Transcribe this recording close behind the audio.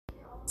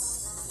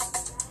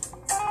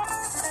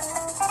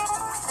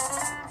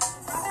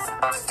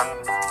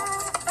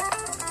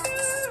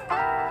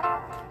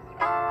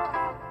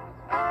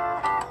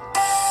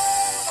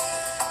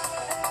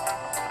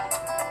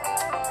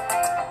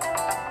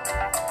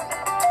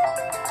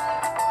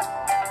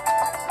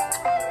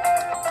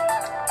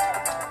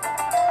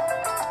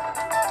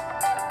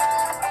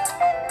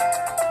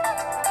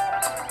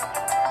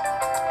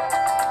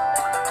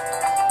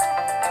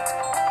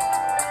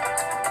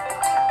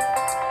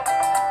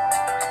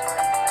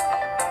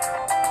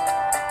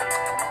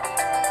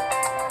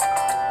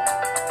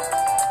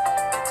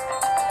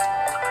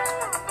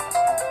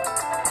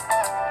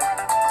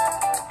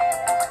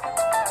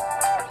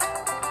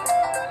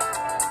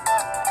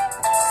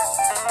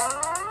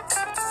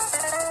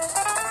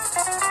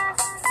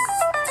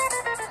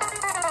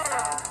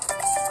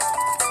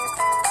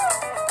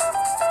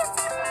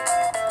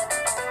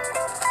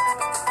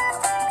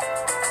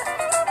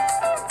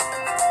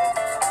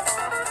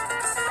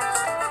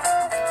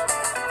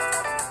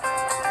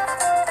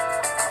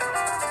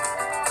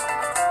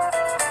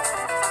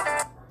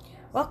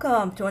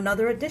welcome to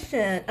another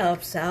edition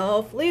of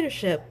Self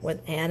Leadership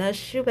with Anna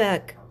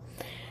Schubeck.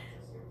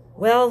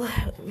 Well,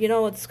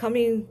 it's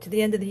coming to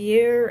the end of the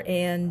year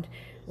and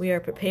we are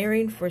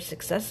preparing for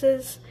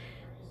successes.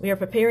 We are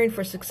preparing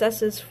for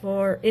successes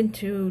for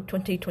into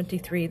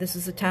 2023. This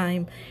is a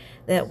time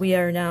that we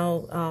are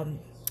now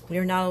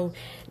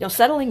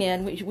settling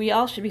in. We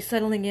all should be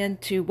settling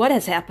into what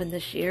has happened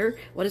this year.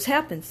 What has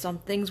happened? Some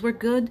things were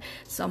good.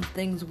 Some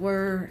things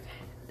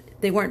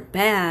they weren't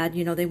bad.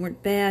 They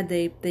weren't bad.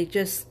 They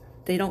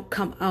don't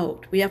come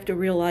out. We have to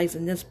realize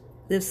in this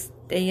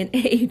day and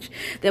age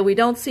that we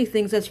don't see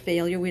things as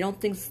failure. We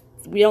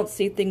don't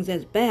see things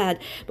as bad,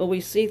 but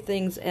we see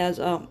things as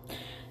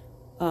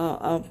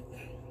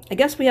I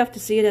guess we have to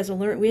see it as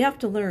we have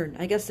to learn.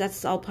 I guess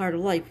that's all part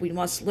of life. We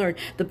must learn.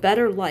 The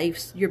better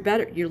lives,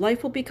 your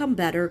life will become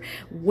better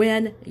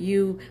when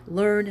you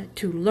learn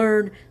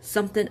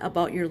something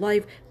about your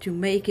life to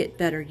make it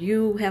better.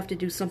 You have to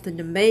do something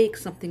to make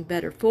something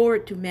better for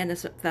it to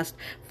manifest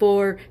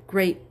for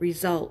great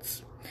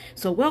results.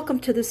 So welcome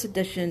to this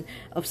edition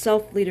of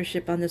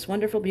Self-Leadership on this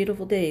wonderful,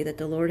 beautiful day that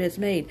the Lord has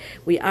made.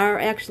 We are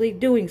actually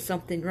doing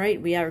something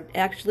right. We are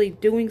actually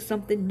doing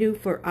something new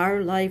for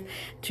our life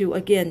to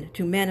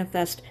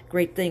manifest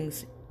great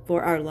things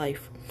for our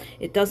life.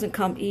 It doesn't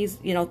come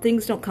easy.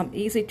 Things don't come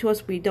easy to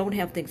us. We don't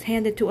have things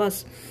handed to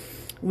us.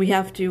 We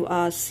have to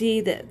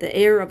see the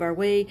error of our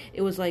way.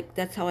 It was like,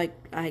 that's how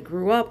I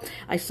grew up.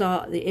 I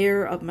saw the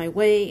error of my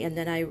way, and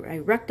then I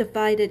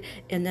rectified it,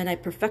 and then I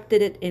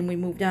perfected it, and we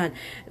moved on.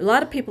 A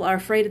lot of people are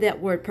afraid of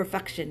that word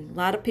perfection. A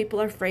lot of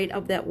people are afraid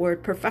of that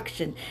word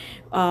perfection.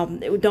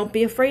 Don't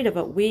be afraid of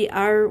it.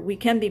 We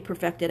can be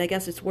perfected. I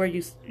guess it's where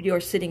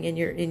you're sitting in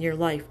your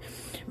life,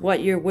 where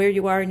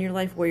you are in your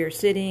life, where you're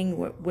sitting,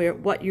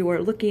 what you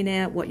are looking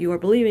at, what you are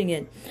believing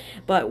in.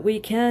 But we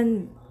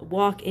can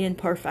walk in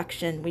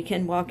perfection. We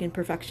can walk in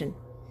perfection.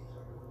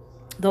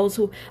 Those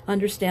who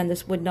understand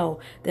this would know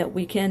that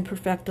we can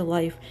perfect a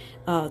life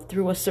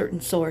through a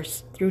certain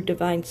source, through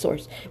divine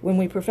source. When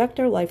we perfect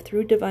our life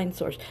through divine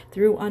source,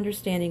 through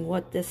understanding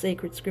what the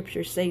sacred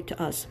scriptures say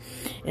to us,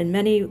 and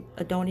many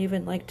don't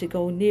even like to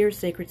go near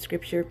sacred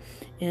scripture,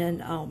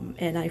 and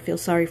I feel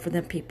sorry for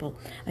them people.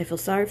 I feel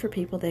sorry for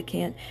people that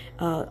can't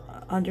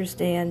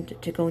understand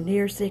to go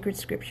near sacred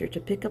scripture,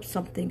 to pick up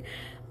something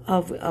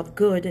of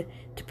good,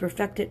 to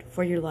perfect it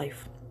for your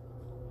life.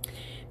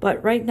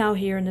 But right now,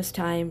 here in this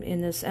time,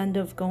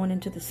 going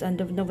into this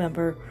end of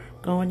November,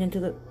 going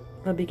into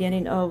the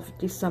beginning of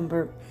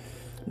December,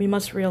 we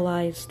must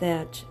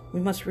get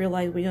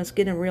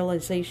a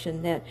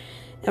realization that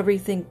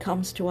everything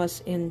comes to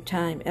us in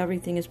time.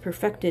 Everything is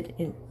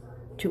perfected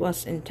to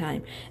us in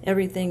time.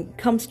 Everything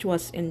comes to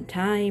us in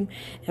time.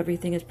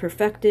 Everything is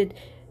perfected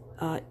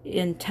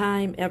in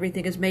time.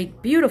 Everything is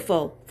made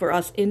beautiful for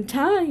us in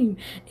time.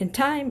 In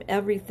time,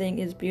 everything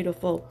is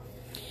beautiful.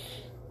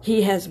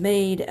 He has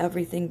made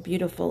everything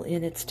beautiful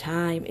in its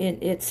time.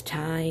 In its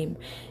time.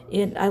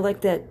 I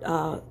like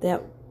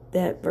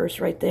that verse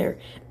right there.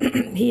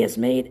 He has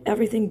made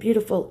everything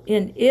beautiful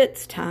in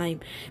its time.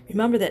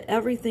 Remember that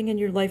everything in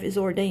your life is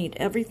ordained.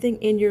 Everything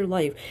in your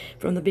life,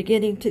 from the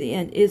beginning to the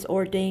end, is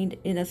ordained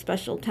in a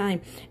special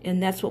time.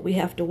 And that's what we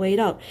have to wait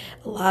out.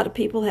 A lot of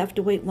people have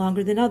to wait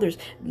longer than others.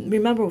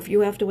 Remember, if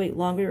you have to wait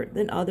longer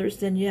than others,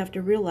 then you have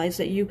to realize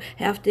that you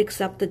have to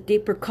accept the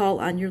deeper call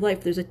on your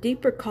life. There's a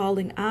deeper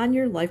calling on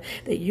your life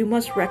that you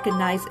must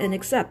recognize and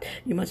accept.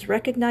 You must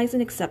recognize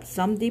and accept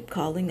some deep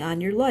calling on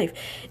your life.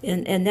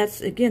 And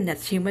that's, again,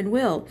 that's human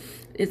will.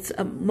 It's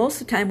most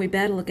of the time we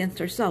battle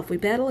against ourselves. We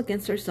battle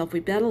against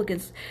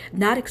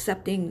not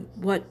accepting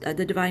what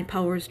the divine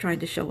power is trying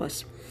to show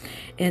us.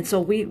 And so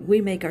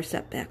we make our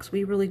setbacks.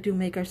 We really do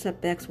make our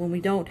setbacks when we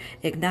don't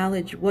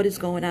acknowledge what is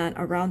going on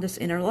around us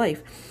in our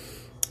life.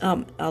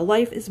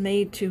 Life is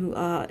made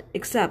to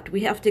accept.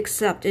 We have to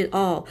accept it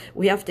all.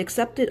 We have to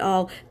accept it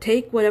all.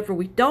 Take whatever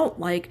we don't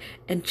like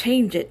and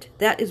change it.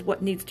 That is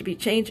what needs to be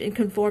changed and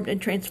conformed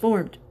and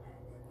transformed.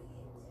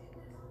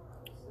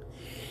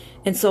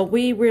 And so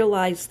we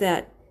realize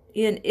that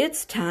in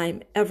its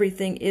time,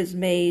 everything is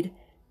made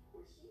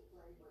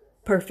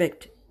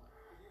perfect.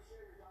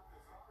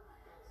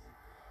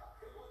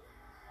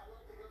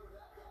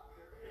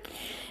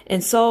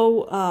 And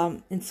so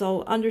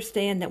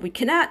understand that we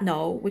cannot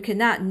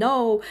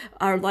know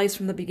our lives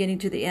from the beginning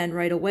to the end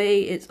right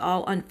away. It's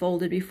all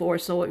unfolded before.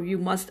 So you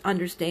must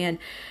understand.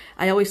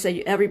 I always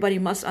say everybody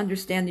must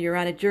understand that you're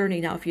on a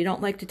journey. Now, if you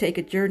don't like to take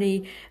a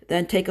journey,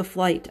 then take a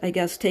flight. I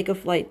guess take a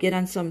flight. Get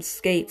on some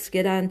skates.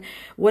 Get on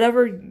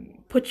whatever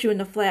puts you in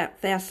the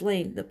fast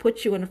lane. That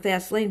puts you in a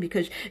fast lane,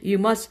 because you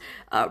must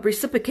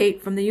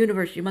reciprocate from the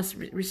universe. You must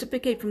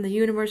reciprocate from the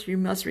universe. You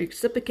must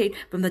reciprocate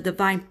from the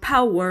divine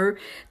power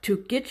to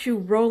get you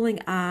rolling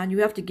on. You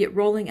have to get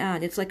rolling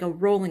on. It's like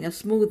a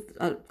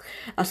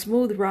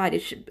smooth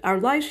ride. Our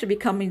lives should be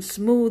becoming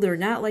smoother,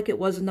 not like it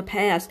was in the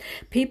past.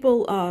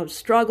 People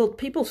struggled.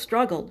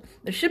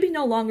 There should be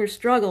no longer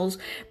struggles,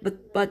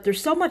 but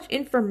there's so much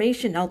information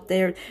information out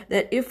there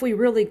that if we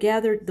really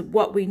gathered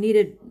what we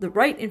needed, the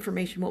right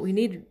information, what we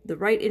needed, the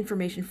right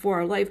information for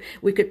our life,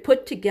 we could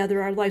put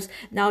together our lives.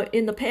 Now,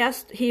 in the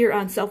past here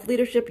on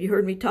Self-Leadership, you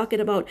heard me talking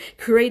about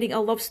creating a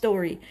love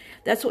story.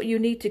 That's what you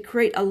need to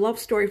create, a love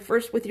story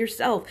first with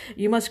yourself.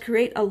 You must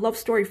create a love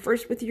story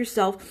first with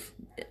yourself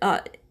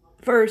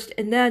first,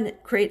 and then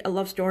create a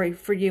love story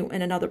for you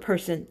and another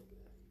person.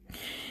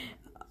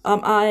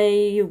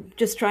 I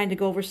just trying to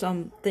go over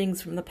some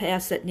things from the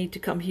past that need to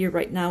come here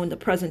right now in the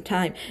present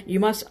time. You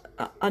must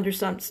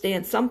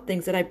understand some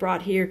things that I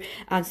brought here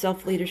on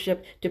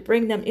Self-Leadership to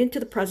bring them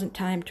into the present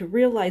time, to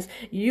realize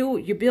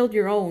you build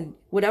your own.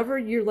 Whatever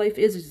your life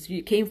is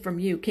came from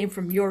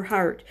your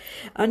heart.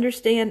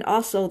 Understand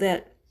also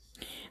that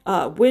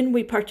when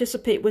we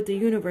participate with the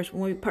universe,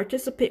 when we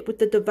participate with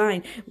the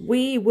divine,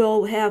 we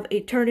will have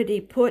eternity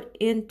put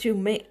into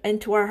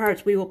our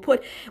hearts. We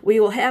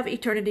will have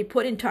eternity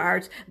put into our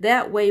hearts.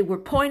 That way, we're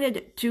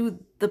pointed to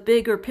the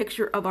bigger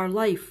picture of our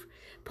life,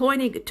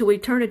 pointing to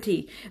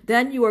eternity.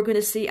 Then you are going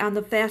to see on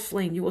the fast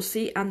lane. You will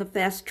see on the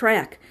fast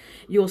track.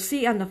 You will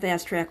see on the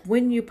fast track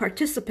when you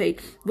participate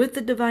with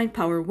the divine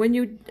power, when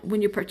you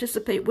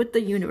participate with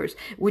the universe,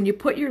 when you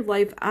put your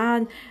life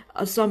on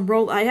some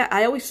roll.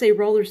 I always say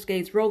roller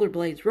skates,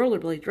 rollerblades,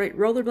 right?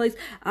 Rollerblades.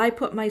 I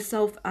put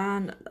myself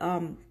on.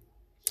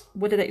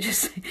 What did I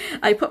just say?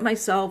 I put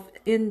myself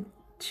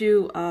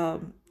into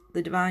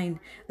the divine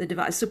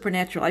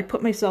supernatural. I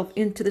put myself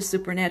into the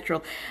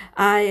supernatural.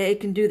 I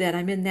can do that.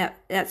 I'm in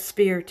that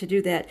sphere to do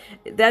that.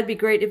 That'd be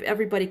great if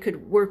everybody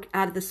could work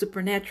out of the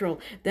supernatural.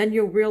 Then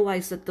you'll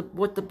realize that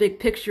what the big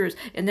picture is,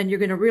 and then you're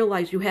going to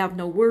realize you have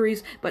no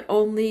worries, but the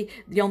only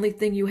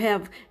thing you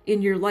have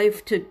in your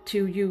life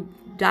to you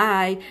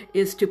die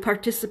is to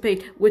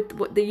participate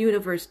with the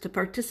universe, to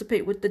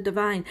participate with the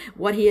divine,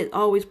 what he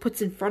always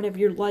puts in front of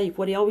your life,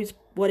 what he always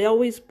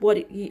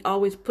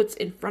puts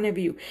in front of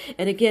you.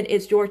 And again,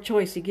 it's your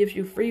choice. He gives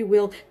you free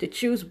will to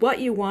choose what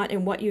you want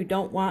and what you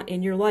don't want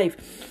in your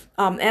life.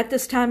 At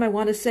this time, I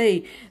want to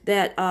say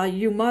that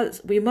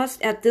we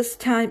must at this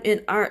time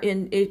in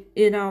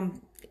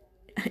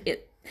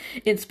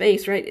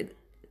space, right?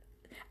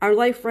 Our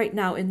life right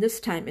now, in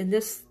this time, in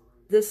this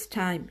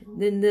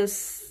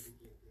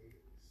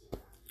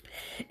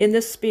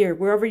sphere,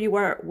 wherever you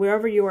are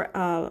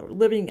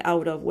living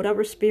out of,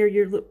 whatever sphere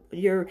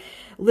you're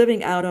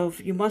living out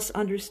of, you must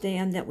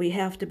understand that we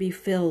have to be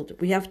filled.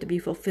 We have to be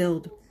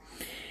fulfilled.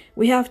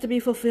 We have to be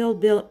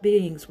fulfilled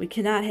beings. We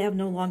cannot have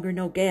no longer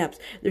no gaps.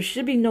 There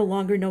should be no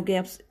longer no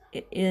gaps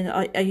in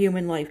a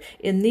human life.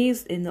 In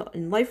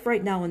life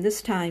right now, in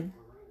this time,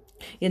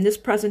 in this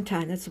present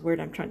time, that's the word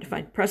I'm trying to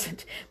find.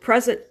 Present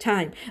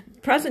time.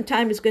 Present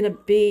time is going to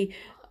be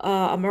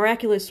a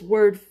miraculous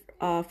word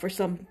for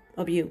some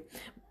of you.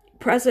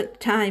 Present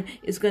time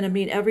is going to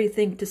mean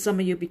everything to some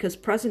of you, because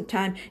present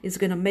time is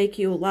going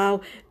to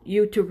allow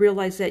you to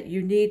realize that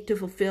you need to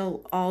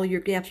fulfill all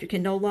your gaps. You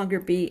can no longer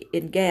be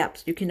in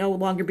gaps. You can no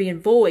longer be in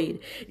void.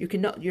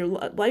 Your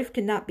life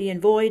cannot be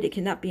in void. It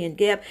cannot be in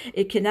gap.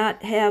 It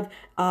cannot have.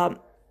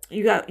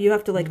 You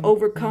have to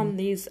overcome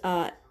these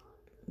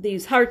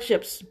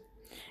hardships.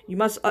 You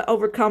must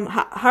overcome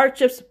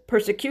hardships,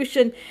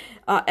 persecution.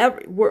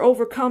 We're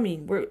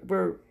overcoming.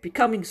 We're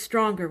becoming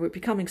stronger. We're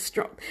becoming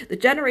strong. The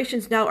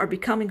generations now are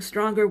becoming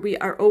stronger. We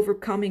are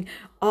overcoming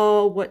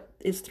all what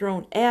is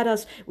thrown at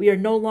us. We are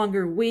no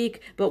longer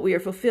weak, but we are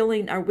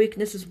fulfilling our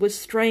weaknesses with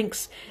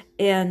strengths,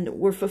 and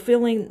we're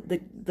fulfilling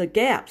the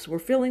gaps. We're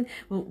filling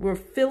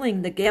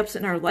the gaps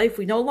in our life.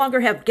 We no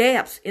longer have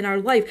gaps in our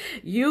life.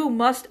 You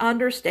must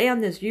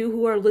understand this. You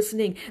who are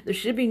listening, there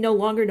should be no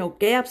longer no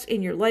gaps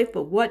in your life,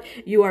 but what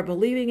you are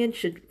believing in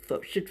should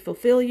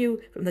fulfill you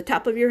from the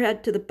top of your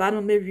head to the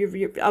bottom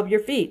of your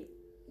feet.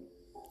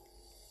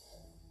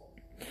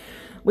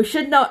 We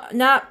should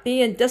not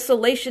be in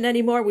desolation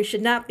anymore. We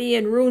should not be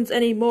in ruins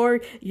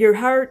anymore. Your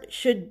heart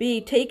should be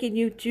taking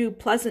you to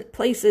pleasant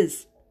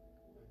places.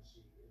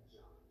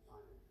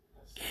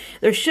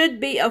 There should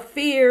be a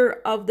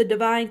fear of the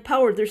divine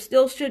power. There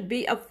still should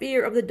be a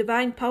fear of the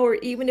divine power,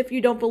 even if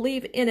you don't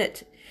believe in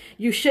it.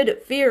 You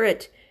should fear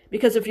it,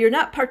 because if you're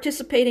not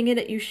participating in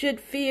it, you should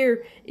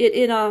fear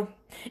it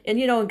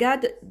and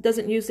God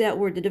doesn't use that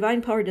word. The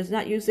divine power does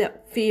not use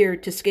that fear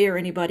to scare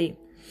anybody.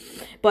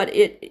 But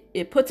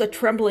it puts a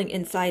trembling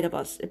inside of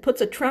us. It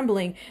puts a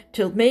trembling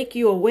to make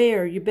you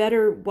aware. You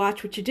better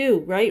watch what you do,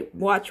 right?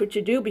 Watch what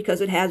you do,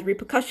 because it has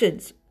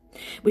repercussions.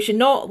 We should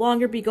no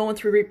longer be going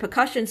through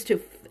repercussions to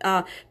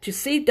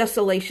see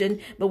desolation,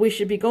 but we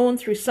should be going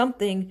through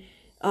something.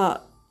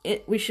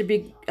 We should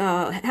be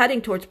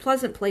heading towards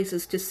pleasant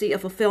places to see a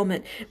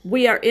fulfillment.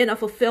 We are in a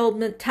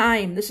fulfillment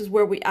time. This is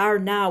where we are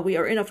now. We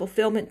are in a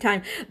fulfillment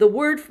time. The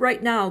word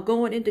right now,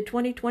 going into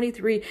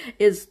 2023,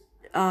 is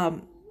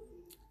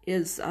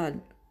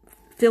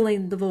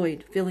filling the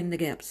void, filling the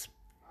gaps.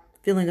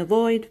 Filling the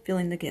void,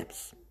 filling the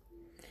gaps.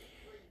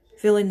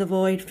 Filling the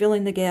void,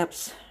 filling the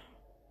gaps.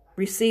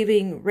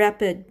 Receiving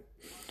rapidly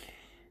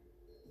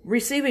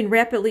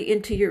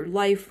into your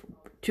life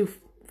to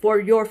for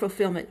your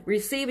fulfillment,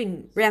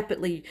 receiving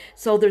rapidly.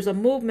 So there's a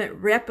movement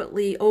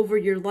rapidly over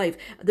your life.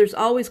 There's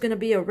always going to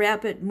be a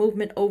rapid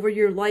movement over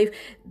your life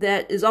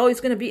that is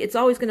always going to be, it's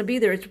always going to be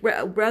there. It's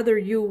whether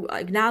you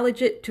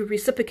acknowledge it to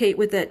reciprocate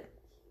with it.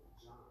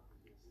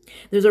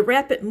 There's a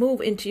rapid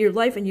move into your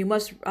life, and you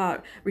must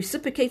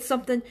reciprocate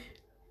something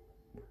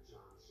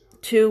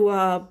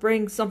to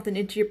bring something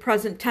into your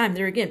present time.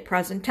 There again,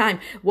 present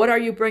time. What are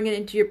you bringing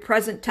into your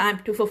present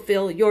time to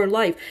fulfill your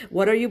life?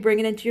 What are you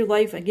bringing into your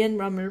life? Again,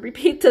 I'm going to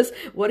repeat this.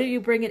 What are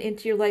you bringing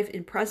into your life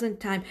in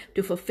present time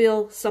to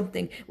fulfill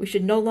something? We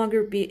should no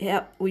longer be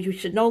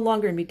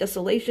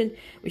desolation.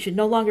 We should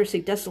no longer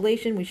see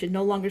desolation. We should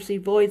no longer see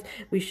voids.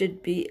 We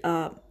should be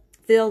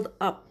filled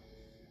up.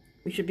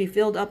 We should be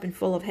filled up and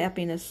full of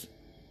happiness.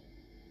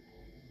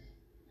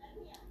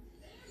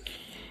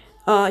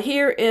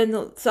 Here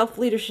in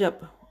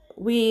self-leadership,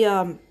 we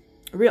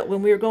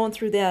when we were going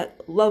through that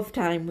love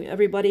time,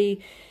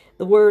 everybody,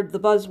 the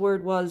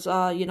buzzword was,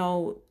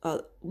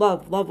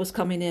 love. Love was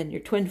coming in. Your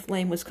twin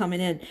flame was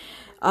coming in.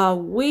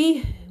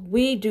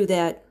 We do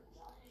that.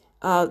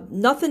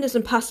 Nothing is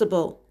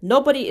impossible.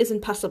 Nobody is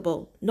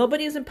impossible.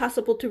 Nobody is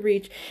impossible to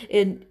reach.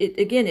 And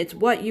it's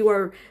what you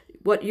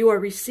are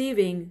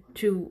receiving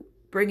to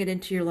bring it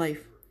into your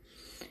life.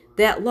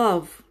 That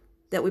love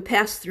that we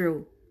passed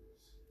through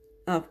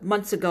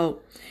months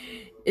ago,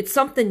 it's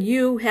something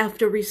you have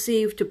to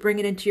receive to bring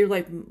it into your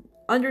life.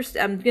 I'm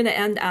going to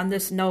end on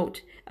this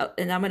note,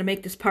 and I'm going to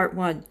make this part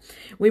 1.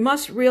 We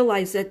must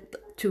realize that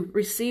to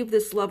receive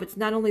this love, it's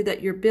not only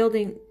that you're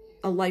building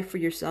a life for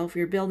yourself,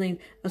 you're building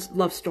a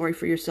love story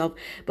for yourself,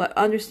 but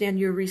understand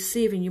you're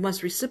receiving. You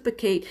must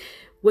reciprocate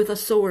with a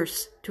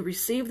source to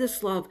receive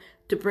this love,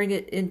 to bring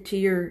it into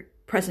your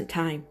present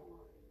time.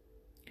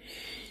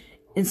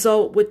 And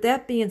so with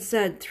that being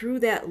said, through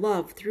that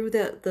love, through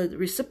the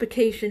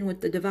reciprocation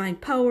with the divine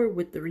power,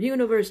 with the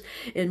universe,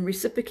 and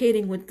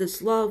reciprocating with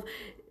this love,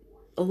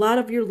 a lot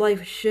of your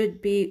life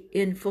should be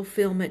in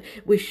fulfillment.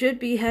 We should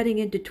be heading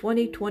into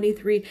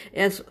 2023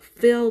 as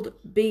filled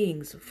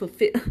beings,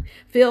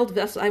 filled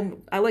vessels.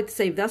 I like to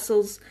say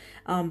vessels,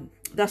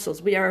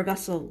 vessels. We are a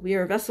vessel. We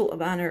are a vessel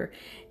of honor.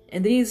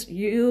 And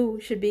you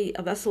should be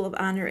a vessel of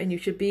honor, and you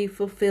should be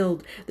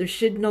fulfilled. There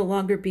should no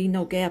longer be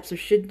no gaps. There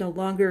should no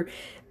longer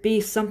be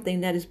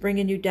something that is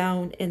bringing you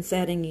down and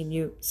saddening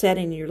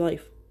your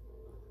life.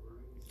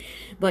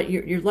 But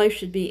your life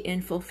should be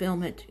in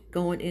fulfillment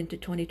going into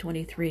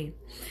 2023.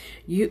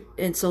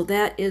 And so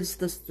that is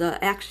the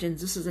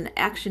actions. This is an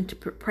action to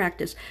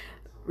practice.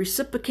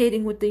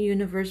 Reciprocating with the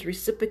universe,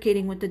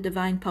 reciprocating with the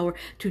divine power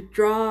to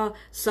draw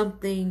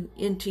something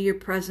into your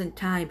present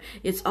time.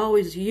 It's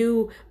always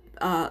you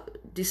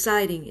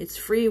deciding. It's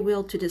free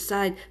will to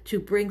decide to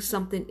bring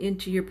something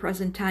into your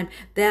present time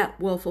that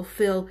will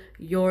fulfill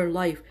your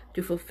life,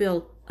 to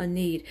fulfill a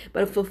need,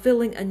 but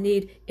fulfilling a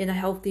need in a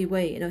healthy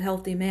way, in a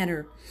healthy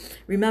manner.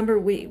 Remember,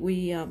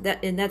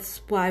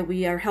 that's why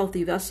we are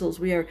healthy vessels.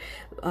 We are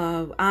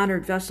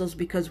honored vessels,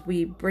 because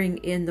we bring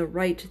in the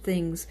right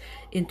things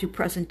into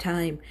present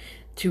time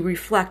to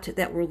reflect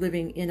that we're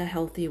living in a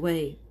healthy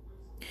way.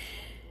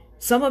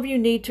 Some of you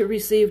need to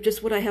receive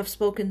just what I have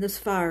spoken this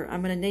far.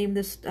 I'm going to name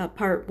this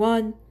part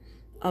 1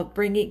 of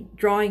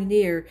drawing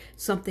near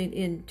something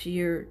into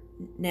your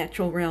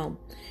natural realm.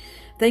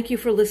 Thank you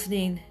for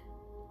listening.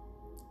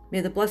 May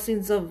the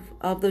blessings of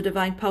the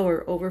divine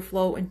power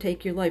overflow and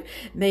take your life.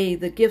 May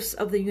the gifts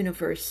of the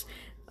universe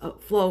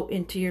flow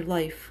into your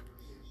life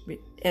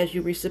as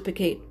you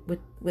reciprocate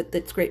with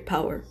its great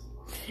power.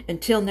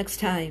 Until next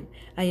time,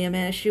 I am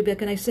Anna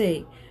Schubeck, and I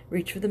say,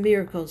 reach for the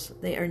miracles.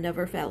 They are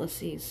never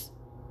fallacies.